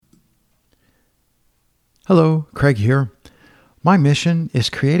Hello, Craig here. My mission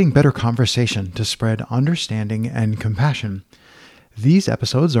is creating better conversation to spread understanding and compassion. These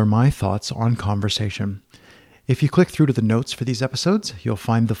episodes are my thoughts on conversation. If you click through to the notes for these episodes, you'll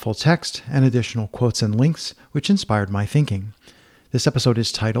find the full text and additional quotes and links which inspired my thinking. This episode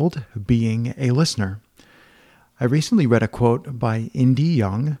is titled, Being a Listener. I recently read a quote by Indy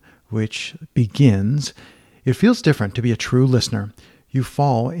Young, which begins, "It feels different to be a true listener. You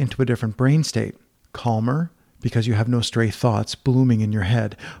fall into a different brain state. Calmer, because you have no stray thoughts blooming in your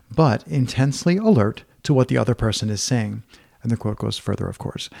head, but intensely alert to what the other person is saying." And the quote goes further, of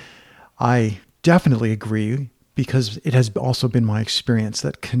course. I definitely agree, because it has also been my experience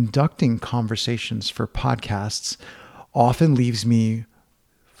that conducting conversations for podcasts often leaves me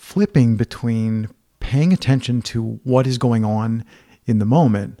flipping between paying attention to what is going on in the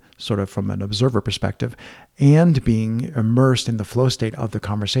moment, sort of from an observer perspective, and being immersed in the flow state of the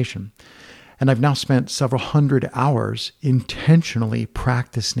conversation. And I've now spent several hundred hours intentionally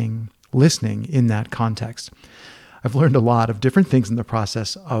practicing listening in that context. I've learned a lot of different things in the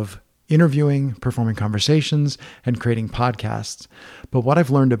process of interviewing, performing conversations, and creating podcasts. But what I've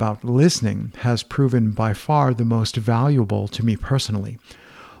learned about listening has proven by far the most valuable to me personally.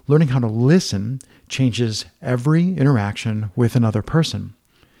 Learning how to listen changes every interaction with another person.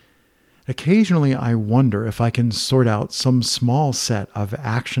 Occasionally, I wonder if I can sort out some small set of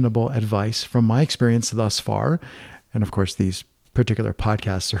actionable advice from my experience thus far. And of course, these particular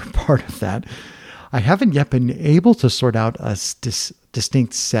podcasts are part of that. I haven't yet been able to sort out a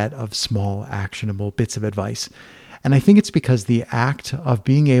distinct set of small actionable bits of advice. And I think it's because the act of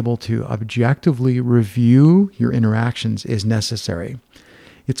being able to objectively review your interactions is necessary.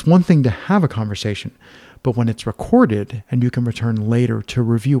 It's one thing to have a conversation, but when it's recorded and you can return later to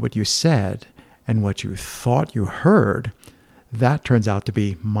review what you said and what you thought you heard, that turns out to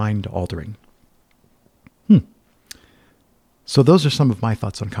be mind-altering. So those are some of my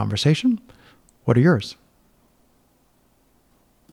thoughts on conversation. What are yours?